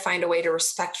allowed me to find a way to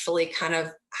respectfully kind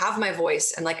of have my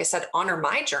voice. And like I said, honor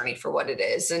my journey for what it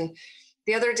is. And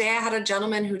the other day I had a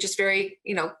gentleman who just very,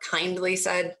 kindly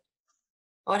said,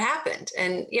 what happened?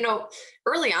 And,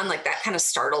 early on, like that kind of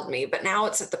startled me, but now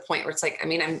it's at the point where it's like,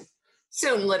 I'm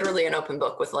soon literally an open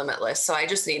book with Limitless. So I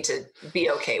just need to be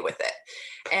okay with it.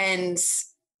 And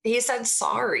he said,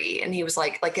 sorry. And he was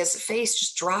like his face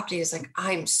just dropped. He was like,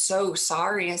 I'm so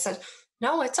sorry. I said,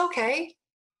 no, it's okay.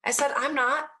 I said,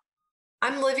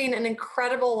 I'm living an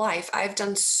incredible life. I've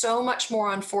done so much more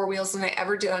on 4 wheels than I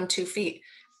ever did on 2 feet.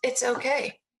 It's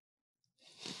okay.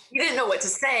 He didn't know what to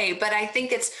say, but I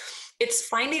think it's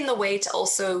finding the way to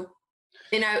also,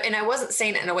 and I wasn't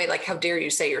saying it in a way like, how dare you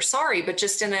say you're sorry, but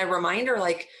just in a reminder,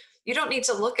 like, you don't need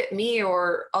to look at me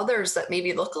or others that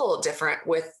maybe look a little different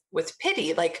with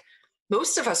pity. Like,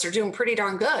 most of us are doing pretty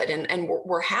darn good and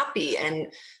we're happy.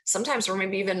 And sometimes we're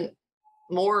maybe even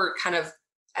more kind of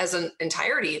as an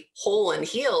entirety whole and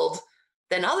healed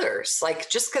than others. Like,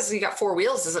 just because you got 4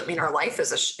 wheels doesn't mean our life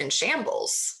is in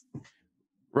shambles.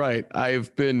 Right.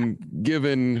 I've been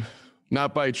given,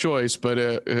 not by choice, but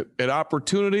an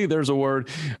opportunity, there's a word,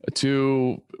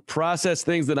 to process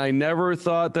things that I never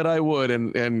thought that I would.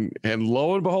 And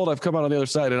lo and behold, I've come out on the other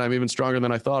side and I'm even stronger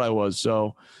than I thought I was.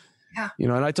 So, yeah.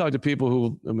 And I talk to people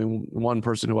who, one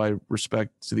person who I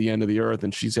respect to the end of the earth,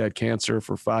 and she's had cancer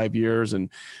for 5 years. And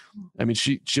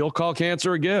she'll call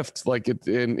cancer a gift, like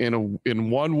in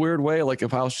one weird way, like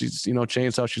of how she's,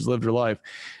 changed how she's lived her life.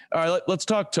 All right, let's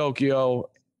talk Tokyo.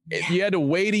 If you had to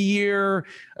wait a year,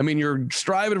 you're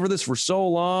striving for this for so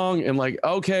long, and like,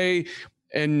 okay.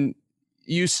 And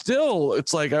you still,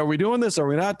 it's like, are we doing this? Are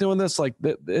we not doing this? Like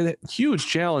the huge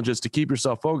challenges to keep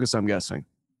yourself focused, I'm guessing.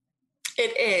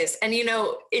 It is. And,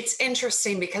 it's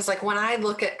interesting because like when I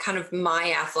look at kind of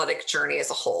my athletic journey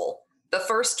as a whole, the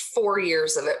first 4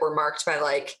 years of it were marked by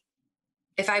like,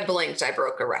 if I blinked, I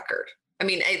broke a record.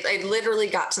 I literally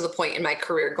got to the point in my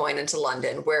career going into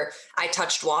London where I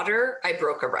touched water, I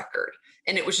broke a record.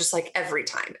 And it was just like every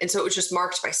time. And so it was just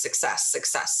marked by success,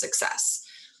 success, success.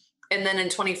 And then in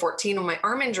 2014, when my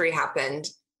arm injury happened,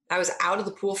 I was out of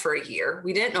the pool for a year.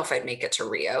 We didn't know if I'd make it to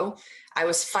Rio. I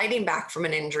was fighting back from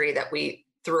an injury that we,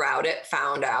 throughout it,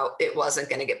 found out it wasn't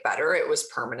going to get better. It was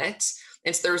permanent.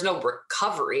 And so there was no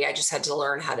recovery. I just had to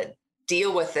learn how to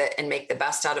deal with it and make the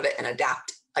best out of it and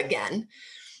adapt again.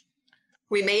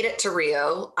 We made it to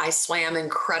Rio. I swam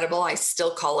incredible. I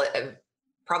still call it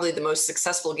probably the most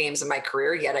successful games of my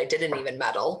career, yet I didn't even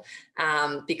medal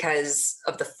because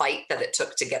of the fight that it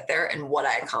took to get there and what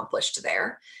I accomplished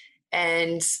there.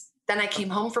 And then I came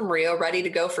home from Rio ready to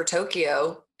go for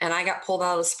Tokyo, and I got pulled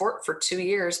out of the sport for 2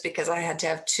 years because I had to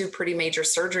have 2 pretty major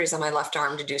surgeries on my left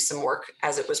arm to do some work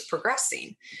as it was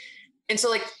progressing. And so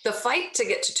like the fight to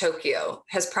get to Tokyo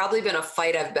has probably been a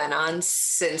fight I've been on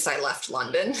since I left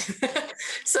London.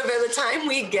 So by the time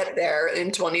we get there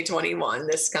in 2021,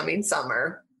 this coming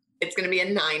summer, it's going to be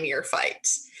a 9-year fight.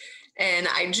 And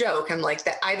I joke, I'm like,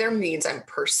 that either means I'm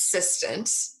persistent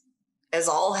as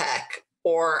all heck,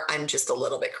 or I'm just a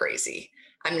little bit crazy.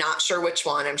 I'm not sure which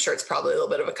one. I'm sure it's probably a little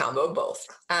bit of a combo of both.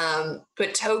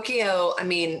 But Tokyo,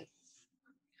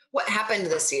 what happened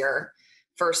this year,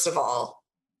 first of all,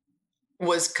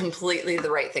 was completely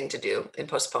the right thing to do in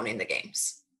postponing the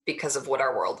games because of what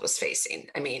our world was facing.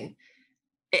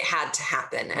 It had to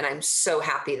happen. And I'm so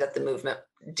happy that the movement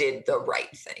did the right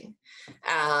thing.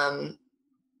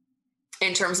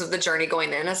 In terms of the journey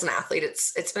going in as an athlete,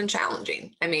 it's been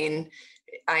challenging.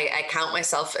 I count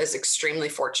myself as extremely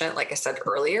fortunate, like I said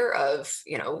earlier,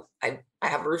 I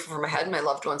have a roof over my head. My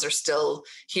loved ones are still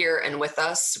here and with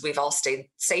us. We've all stayed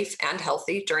safe and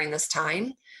healthy during this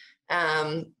time.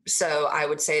 So I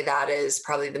would say that is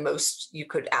probably the most you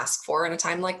could ask for in a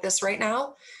time like this right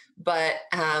now. But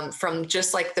from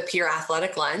just like the pure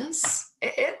athletic lens,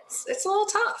 it's a little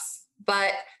tough.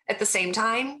 But at the same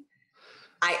time,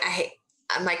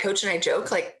 my coach and I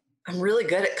joke, like, I'm really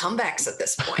good at comebacks at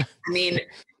this point.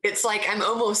 It's like I'm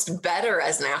almost better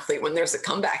as an athlete when there's a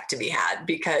comeback to be had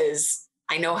because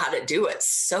I know how to do it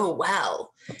so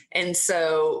well. And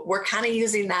so we're kind of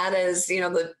using that as,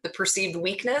 the perceived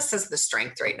weakness as the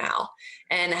strength right now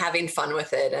and having fun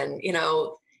with it. And,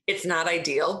 it's not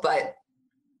ideal, but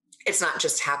it's not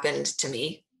just happened to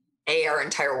me. our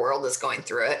entire world is going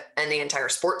through it and the entire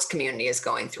sports community is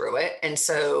going through it. And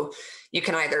so you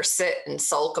can either sit and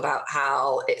sulk about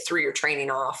how it threw your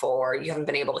training off or you haven't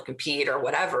been able to compete or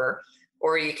whatever,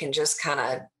 or you can just kind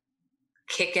of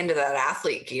kick into that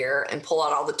athlete gear and pull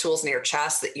out all the tools in your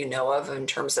chest that you know of in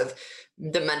terms of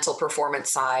the mental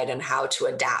performance side and how to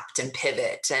adapt and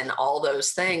pivot and all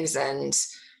those things and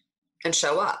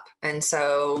show up. And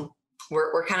so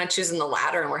we're kind of choosing the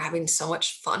latter and we're having so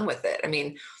much fun with it. I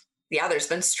mean, yeah, there's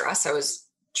been stress. I was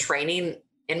training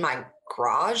in my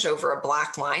garage over a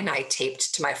black line I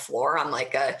taped to my floor on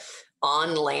like a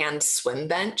on-land swim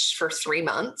bench for 3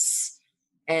 months.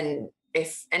 And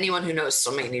if anyone who knows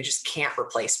swimming, you just can't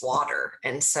replace water.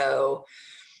 And so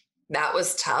that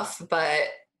was tough, but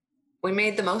we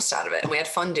made the most out of it and we had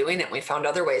fun doing it. And we found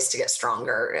other ways to get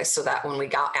stronger so that when we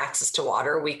got access to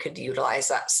water, we could utilize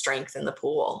that strength in the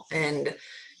pool. And,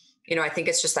 you know, I think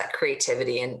it's just that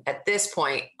creativity. And at this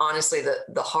point, honestly,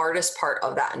 the hardest part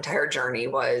of that entire journey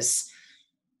was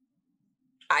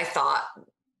I thought,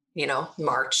 you know,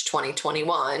 March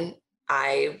 2021,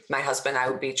 my husband and I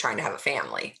would be trying to have a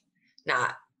family,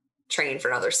 not training for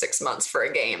another 6 months for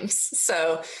a games.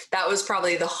 So that was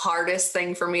probably the hardest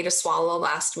thing for me to swallow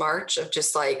last March, of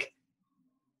just like,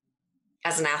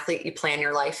 as an athlete, you plan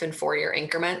your life in 4-year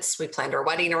increments. We planned our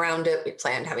wedding around it. We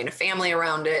planned having a family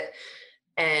around it.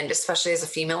 And especially as a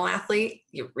female athlete,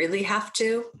 you really have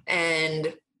to.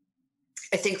 And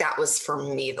I think that was for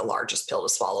me the largest pill to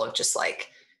swallow, of just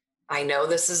like, I know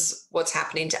this is what's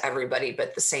happening to everybody, but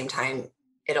at the same time,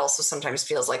 it also sometimes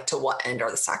feels like, to what end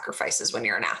are the sacrifices when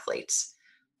you're an athlete?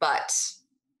 But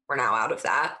we're now out of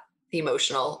that, the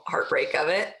emotional heartbreak of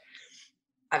it.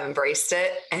 I've embraced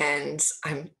it and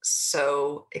I'm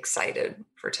so excited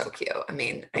for Tokyo. I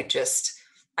mean,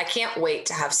 I can't wait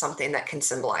to have something that can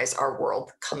symbolize our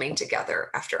world coming together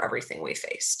after everything we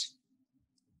faced.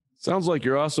 Sounds like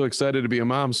you're also excited to be a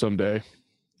mom someday.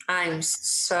 I'm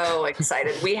so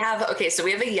excited. We have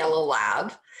a yellow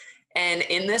lab. And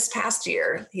in this past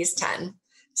year, he's 10,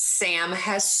 Sam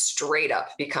has straight up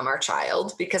become our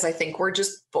child, because I think we're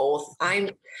just both,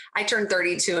 I turned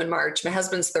 32 in March. My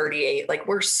husband's 38. Like,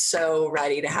 we're so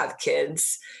ready to have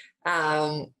kids.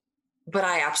 But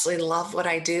I absolutely love what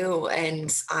I do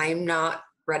and I'm not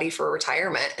ready for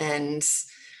retirement. And,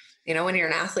 you know, when you're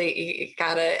an athlete, you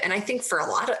gotta, and I think for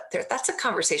that's a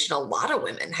conversation a lot of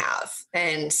women have,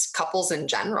 and couples in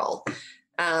general.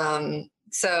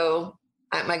 So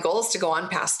my goal is to go on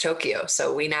past Tokyo.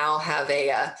 So we now have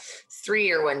a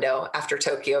 3-year window after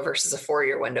Tokyo versus a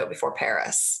 4-year window before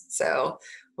Paris. So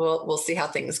we'll see how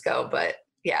things go. But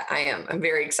yeah, I'm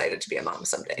very excited to be a mom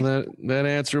someday. That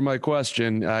answered my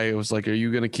question. I was like, are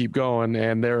you going to keep going?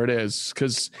 And there it is.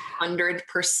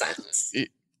 100%.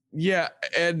 Yeah.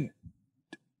 And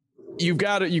you've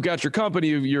got your company,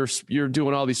 you're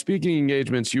doing all these speaking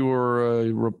engagements.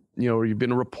 You've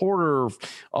been a reporter,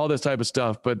 all this type of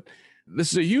stuff, but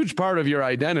this is a huge part of your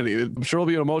identity. I'm sure it'll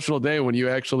be an emotional day when you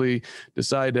actually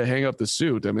decide to hang up the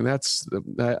suit. I mean, I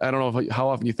don't know how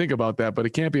often you think about that, but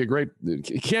it can't be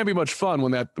much fun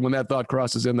when that thought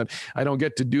crosses in, that I don't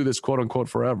get to do this, quote unquote,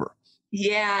 forever.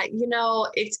 Yeah. You know,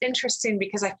 it's interesting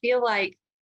because I feel like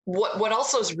what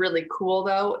also is really cool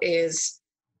though is,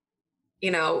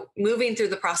 you know, moving through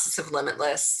the process of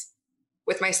Limitless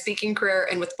with my speaking career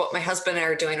and with what my husband and I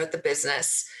are doing with the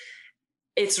business,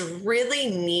 it's really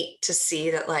neat to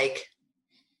see that, like,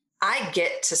 I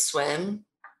get to swim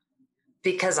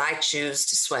because I choose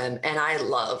to swim and I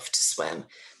love to swim.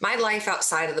 My life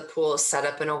outside of the pool is set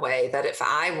up in a way that if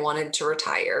I wanted to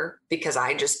retire because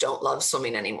I just don't love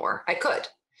swimming anymore, I could.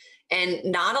 And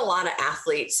not a lot of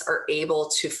athletes are able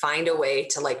to find a way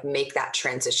to like make that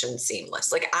transition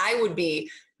seamless. Like, I would be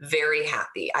very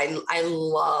happy. I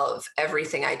love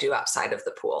everything I do outside of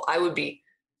the pool. I would be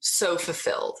so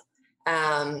fulfilled.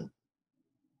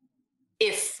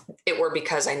 If it were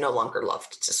because I no longer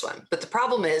loved to swim. But the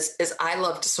problem is I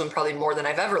love to swim probably more than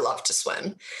I've ever loved to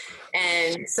swim.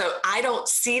 And so I don't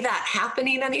see that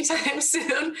happening anytime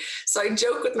soon. So I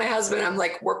joke with my husband, I'm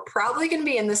like, we're probably going to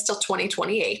be in this till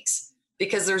 2028,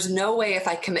 because there's no way if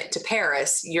I commit to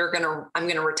Paris, I'm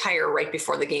going to retire right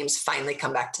before the games finally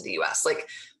come back to the US. Like,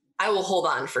 I will hold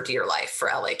on for dear life for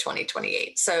LA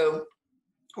 2028. So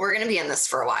we're going to be in this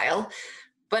for a while.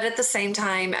 But at the same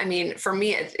time, I mean, for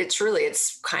me,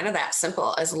 it's kind of that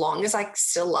simple. As long as I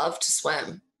still love to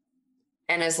swim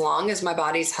and as long as my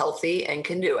body's healthy and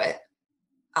can do it,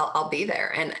 I'll be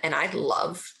there. And I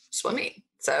love swimming.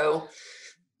 So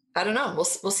I don't know.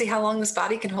 We'll see how long this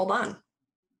body can hold on.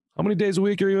 How many days a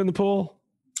week are you in the pool?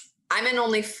 I'm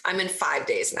in 5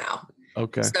 days now.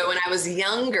 Okay. So when I was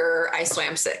younger, I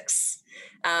swam 6.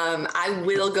 I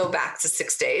will go back to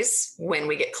 6 days when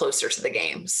we get closer to the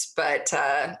games, but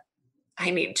I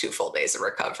need 2 full days of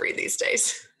recovery these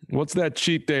days. What's that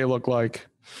cheat day look like?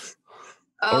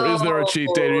 Or is there a cheat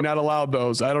day? You're not allowed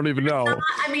those. I don't even know.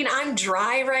 I mean, I'm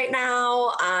dry right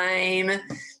now. I'm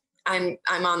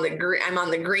on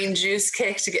the green juice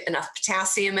kick to get enough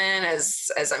potassium in as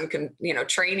I'm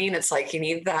training. It's like you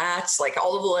need that. It's like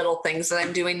all of the little things that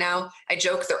I'm doing now. I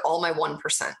joke they're all my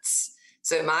 1%.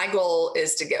 So my goal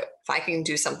is to if I can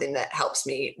do something that helps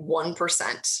me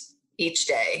 1% each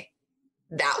day,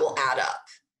 that will add up,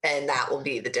 and that will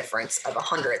be the difference of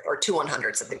 100th or 2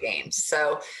 100ths of the games.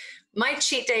 So my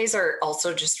cheat days are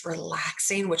also just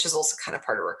relaxing, which is also kind of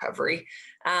part of recovery.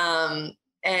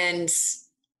 And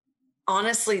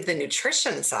honestly, the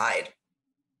nutrition side,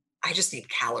 I just need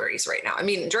calories right now. I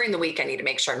mean, during the week, I need to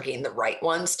make sure I'm getting the right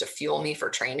ones to fuel me for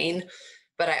training.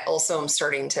 But I also am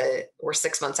we're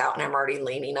 6 months out and I'm already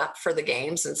leaning up for the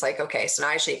games. And it's like, okay, so now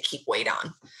I actually keep weight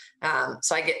on.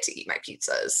 So I get to eat my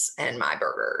pizzas and my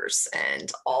burgers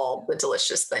and all the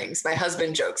delicious things. My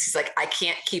husband jokes, he's like, I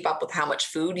can't keep up with how much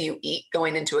food you eat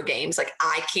going into a game. It's like,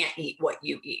 I can't eat what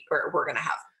you eat or we're going to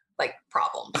have like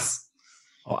problems.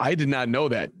 Oh, I did not know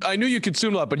that. I knew you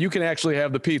consumed a lot, but you can actually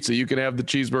have the pizza. You can have the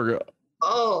cheeseburger.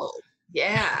 Oh,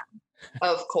 yeah,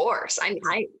 of course.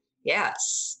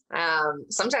 Yes.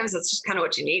 Sometimes that's just kind of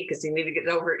what you need because you need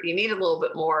a little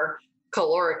bit more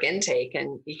caloric intake,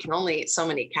 and you can only eat so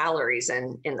many calories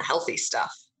in the healthy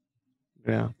stuff.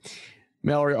 Yeah.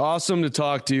 Mallory, awesome to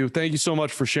talk to you. Thank you so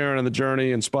much for sharing on the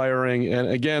journey, inspiring. And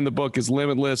again, the book is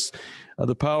Limitless,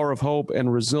 The Power of Hope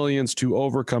and Resilience to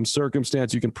Overcome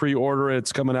Circumstance. You can pre-order it.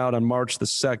 It's coming out on March the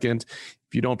 2nd.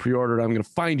 If you don't pre-order it, I'm going to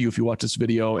find you if you watch this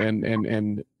video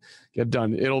and get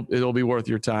done. It'll be worth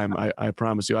your time. I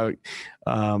promise you.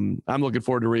 I'm looking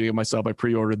forward to reading it myself. I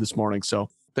pre-ordered this morning. So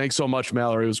thanks so much,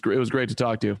 Mallory. It was great to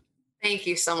talk to you. Thank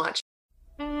you so much.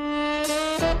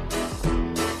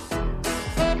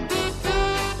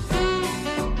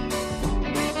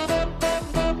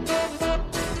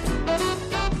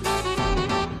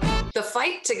 The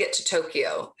fight to get to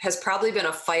Tokyo has probably been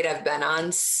a fight I've been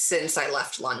on since I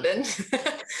left London.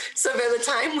 So by the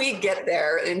time we get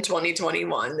there in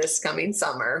 2021, this coming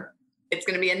summer, it's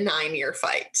going to be a 9-year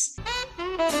fight.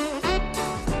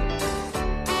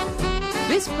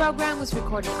 This program was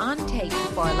recorded on tape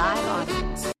for a live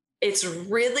audience. It's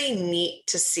really neat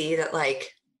to see that,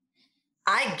 like,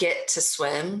 I get to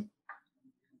swim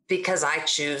because I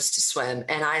choose to swim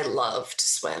and I love to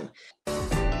swim.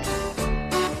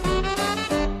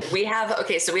 We have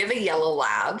a yellow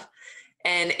lab,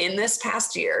 and in this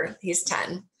past year, he's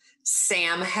 10,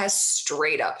 Sam has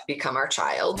straight up become our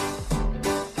child.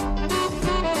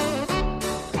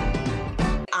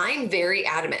 I'm very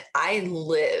adamant. I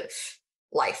live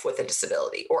life with a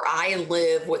disability, or I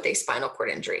live with a spinal cord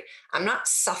injury. I'm not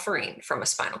suffering from a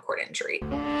spinal cord injury.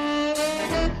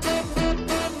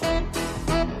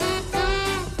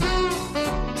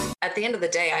 At the end of the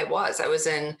day, I was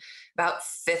in about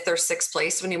 5th or 6th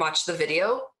place when you watch the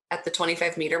video at the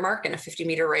 25-meter mark in a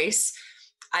 50-meter race.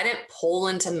 I didn't pull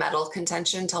into medal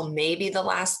contention until maybe the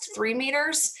last 3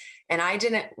 meters, and I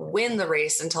didn't win the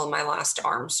race until my last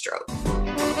arm stroke.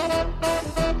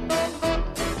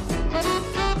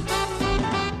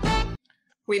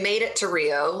 We made it to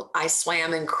Rio. I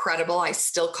swam incredible. I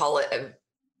still call it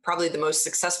probably the most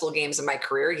successful games of my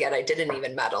career, yet I didn't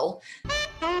even medal.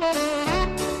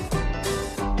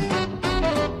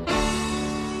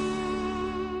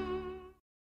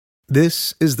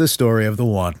 This is the story of the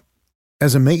one.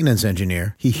 As a maintenance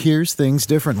engineer, he hears things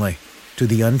differently. To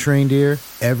the untrained ear,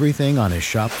 everything on his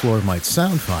shop floor might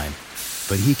sound fine,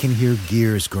 but he can hear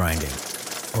gears grinding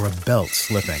or a belt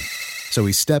slipping. So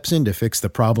he steps in to fix the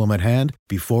problem at hand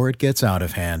before it gets out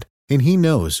of hand. And he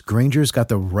knows Grainger's got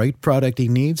the right product he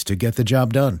needs to get the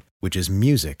job done, which is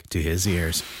music to his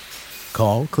ears.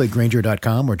 Call, click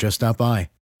Grainger.com, or just stop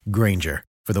by. Grainger,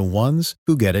 for the ones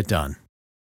who get it done.